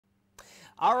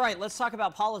All right, let's talk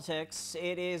about politics.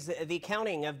 It is the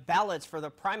counting of ballots for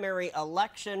the primary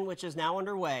election, which is now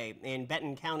underway. In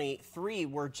Benton County, three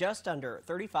were just under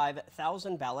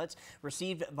 35,000 ballots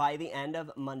received by the end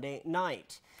of Monday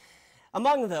night.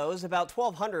 Among those, about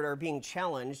 1,200 are being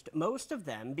challenged, most of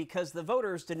them because the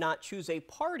voters did not choose a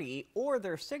party or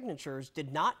their signatures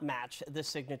did not match the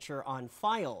signature on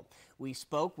file. We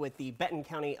spoke with the Benton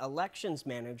County elections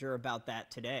manager about that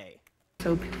today.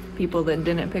 So people that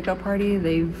didn't pick a party,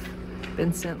 they've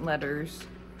been sent letters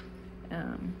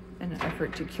in an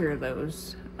effort to cure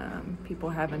those. People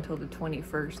have until the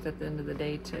 21st at the end of the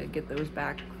day to get those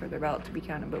back for their ballot to be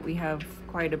counted, but we have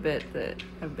quite a bit that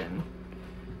have been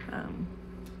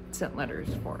sent letters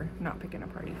for not picking a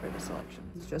party for this election.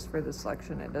 It's just for this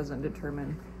election. It doesn't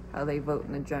determine how they vote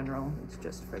in the general. It's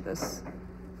just for this,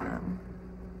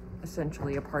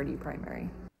 essentially a party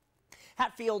primary.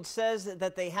 Hatfield says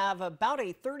that they have about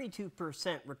a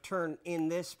 32% return in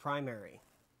this primary.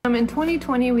 In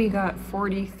 2020, we got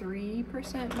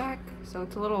 43% back, so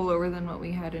it's a little lower than what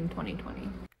we had in 2020.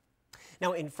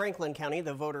 Now, in Franklin County,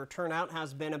 the voter turnout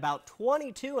has been about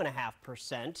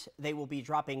 22.5%. They will be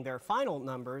dropping their final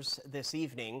numbers this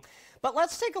evening. But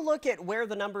let's take a look at where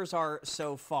the numbers are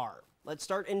so far. Let's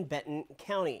start in Benton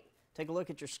County. Take a look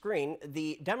at your screen.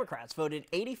 The Democrats voted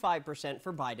 85%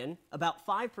 for Biden, about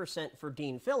 5% for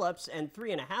Dean Phillips, and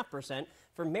 3.5%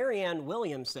 for Marianne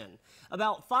Williamson.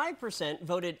 About 5%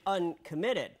 voted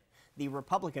uncommitted. The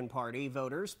Republican Party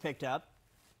voters picked up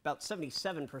about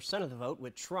 77% of the vote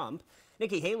with Trump.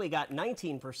 Nikki Haley got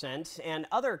 19%, and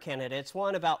other candidates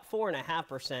won about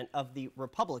 4.5% of the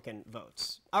Republican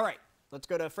votes. All right. Let's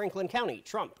go to Franklin County.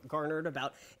 Trump garnered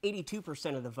about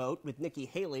 82% of the vote, with Nikki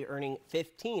Haley earning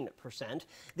 15%.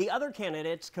 The other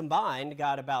candidates combined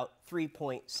got about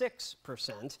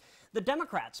 3.6%. The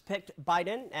Democrats picked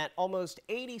Biden at almost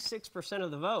 86%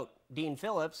 of the vote. Dean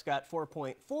Phillips got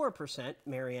 4.4%,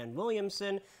 Marianne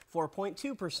Williamson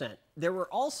 4.2%. There were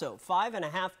also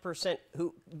 5.5%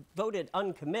 who voted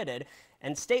uncommitted,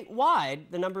 and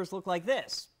statewide the numbers look like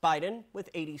this. Biden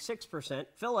with 86%,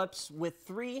 Phillips with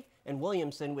 3%, and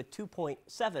Williamson with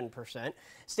 2.7%.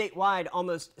 Statewide,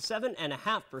 almost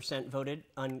 7.5% voted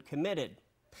uncommitted.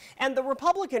 And the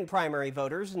Republican primary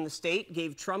voters in the state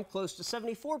gave Trump close to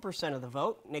 74% of the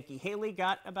vote. Nikki Haley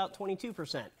got about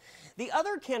 22%. The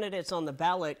other candidates on the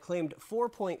ballot claimed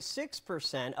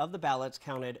 4.6% of the ballots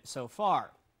counted so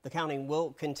far. The counting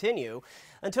will continue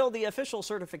until the official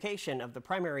certification of the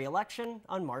primary election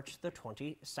on March the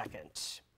 22nd.